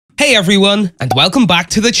Hey everyone, and welcome back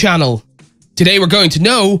to the channel. Today we're going to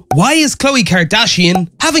know, why is Khloe Kardashian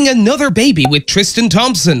having another baby with Tristan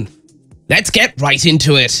Thompson? Let's get right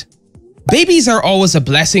into it. Babies are always a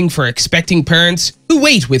blessing for expecting parents who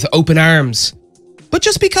wait with open arms. But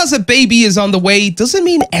just because a baby is on the way doesn't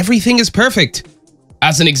mean everything is perfect.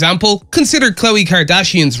 As an example, consider Khloe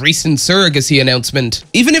Kardashian's recent surrogacy announcement.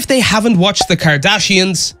 Even if they haven't watched The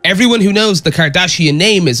Kardashians, everyone who knows the Kardashian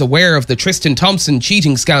name is aware of the Tristan Thompson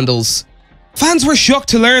cheating scandals. Fans were shocked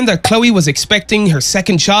to learn that Khloe was expecting her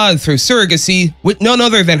second child through surrogacy with none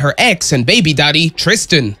other than her ex and baby daddy,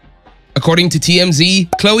 Tristan. According to TMZ,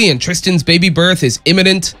 Khloe and Tristan's baby birth is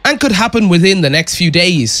imminent and could happen within the next few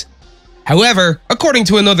days. However, according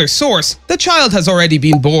to another source, the child has already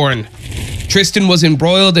been born. Tristan was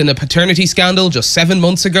embroiled in a paternity scandal just 7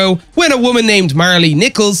 months ago when a woman named Marley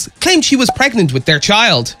Nichols claimed she was pregnant with their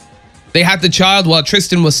child. They had the child while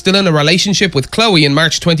Tristan was still in a relationship with Khloe in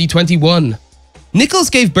March 2021. Nichols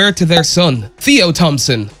gave birth to their son, Theo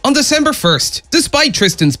Thompson, on December 1st, despite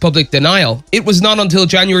Tristan's public denial. It was not until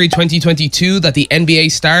January 2022 that the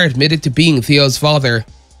NBA star admitted to being Theo's father.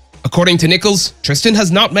 According to Nichols, Tristan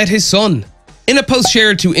has not met his son. In a post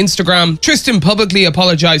shared to Instagram, Tristan publicly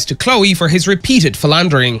apologized to Khloe for his repeated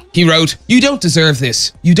philandering. He wrote, "You don't deserve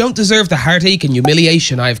this. You don't deserve the heartache and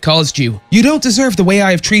humiliation I have caused you. You don't deserve the way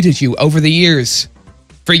I have treated you over the years."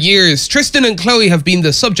 For years, Tristan and Khloe have been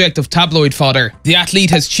the subject of tabloid fodder. The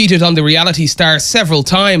athlete has cheated on the reality star several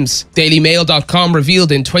times. DailyMail.com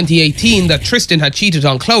revealed in 2018 that Tristan had cheated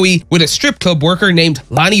on Khloe with a strip club worker named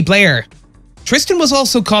Lanny Blair. Tristan was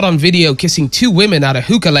also caught on video kissing 2 women at a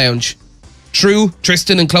hookah lounge. True,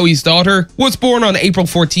 Tristan and Khloe's daughter was born on April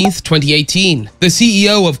 14th, 2018. The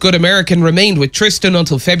CEO of Good American remained with Tristan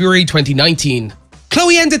until February 2019.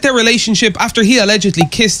 Khloe ended their relationship after he allegedly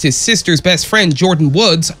kissed his sister's best friend Jordan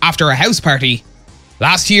Woods after a house party.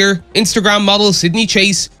 Last year, Instagram model Sydney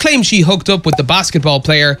Chase claimed she hooked up with the basketball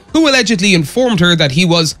player who allegedly informed her that he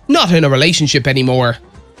was not in a relationship anymore.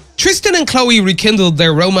 Tristan and Khloe rekindled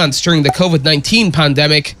their romance during the COVID-19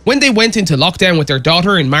 pandemic when they went into lockdown with their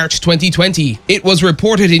daughter in March 2020. It was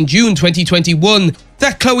reported in June 2021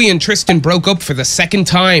 that Khloe and Tristan broke up for the second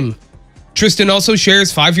time. Tristan also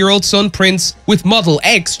shares 5-year-old son Prince with model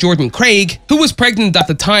ex Jordan Craig, who was pregnant at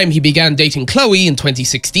the time he began dating Khloe in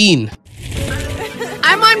 2016.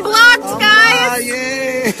 I'm unblocked, guys!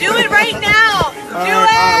 Do it right now!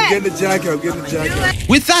 I'm getting the jacket.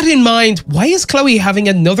 With that in mind, why is Khloe having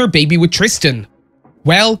another baby with Tristan?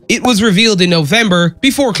 Well, it was revealed in November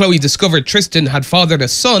before Khloe discovered Tristan had fathered a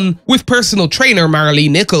son with personal trainer Marley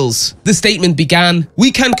Nichols. The statement began,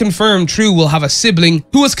 "We can confirm True will have a sibling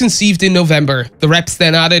who was conceived in November." The reps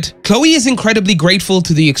then added, "Khloe is incredibly grateful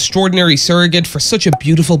to the extraordinary surrogate for such a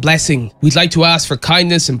beautiful blessing. We'd like to ask for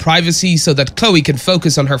kindness and privacy so that Khloe can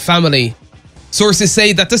focus on her family." Sources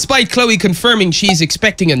say that despite Khloe confirming she's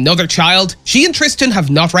expecting another child, she and Tristan have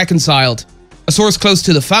not reconciled. A source close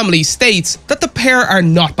to the family states that the pair are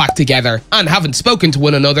not back together and haven't spoken to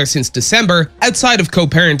one another since December outside of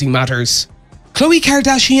co-parenting matters. Khloe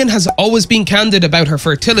Kardashian has always been candid about her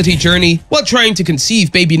fertility journey while trying to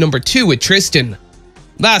conceive baby number 2 with Tristan.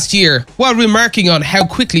 Last year, while remarking on how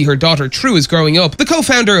quickly her daughter True is growing up, the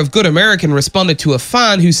co-founder of Good American responded to a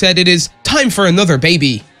fan who said it is time for another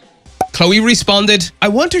baby. Khloe responded, "I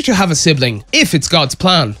want her to have a sibling, if it's God's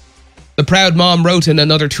plan." The proud mom wrote in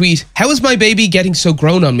another tweet, "How is my baby getting so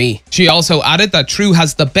grown on me?" She also added that True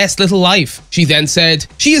has the best little life. She then said,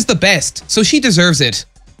 "She is the best, so she deserves it."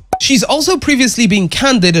 She's also previously been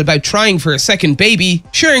candid about trying for a second baby,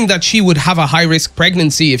 sharing that she would have a high-risk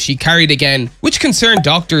pregnancy if she carried again, which concerned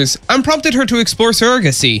doctors and prompted her to explore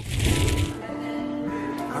surrogacy.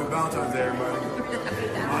 Valentine's Day, everybody.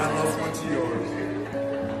 My love went to yours.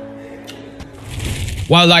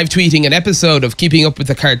 While live tweeting an episode of Keeping Up with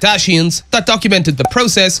the Kardashians that documented the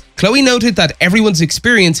process, Khloe noted that everyone's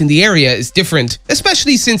experience in the area is different,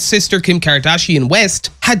 especially since sister Kim Kardashian West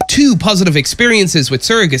had 2 positive experiences with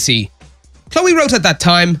surrogacy. Khloe wrote at that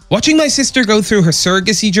time, "Watching my sister go through her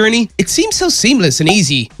surrogacy journey, it seems so seamless and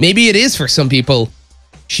easy. Maybe it is for some people."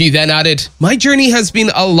 She then added, "My journey has been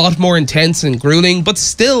a lot more intense and grueling, but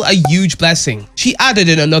still a huge blessing." She added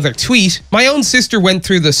in another tweet, "My own sister went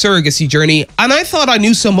through the surrogacy journey and I thought I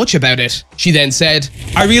knew so much about it." She then said,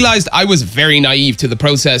 "I realized I was very naive to the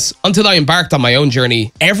process until I embarked on my own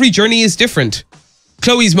journey. Every journey is different."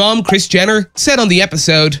 Khloe's mom, Kris Jenner, said on the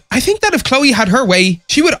episode, "I think that if Khloe had her way,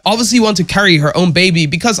 she would obviously want to carry her own baby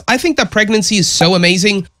because I think that pregnancy is so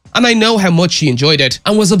amazing. And I know how much she enjoyed it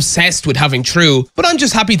and was obsessed with having True, but I'm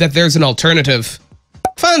just happy that there's an alternative."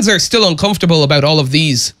 Fans are still uncomfortable about all of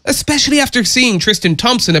these, especially after seeing Tristan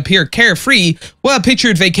Thompson appear carefree while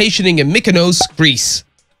pictured vacationing in Mykonos, Greece.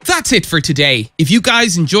 That's it for today. If you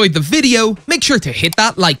guys enjoyed the video, make sure to hit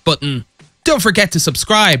that like button. Don't forget to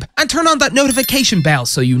subscribe and turn on that notification bell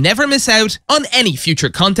so you never miss out on any future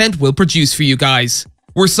content we'll produce for you guys.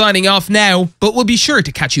 We're signing off now, but we'll be sure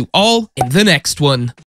to catch you all in the next one.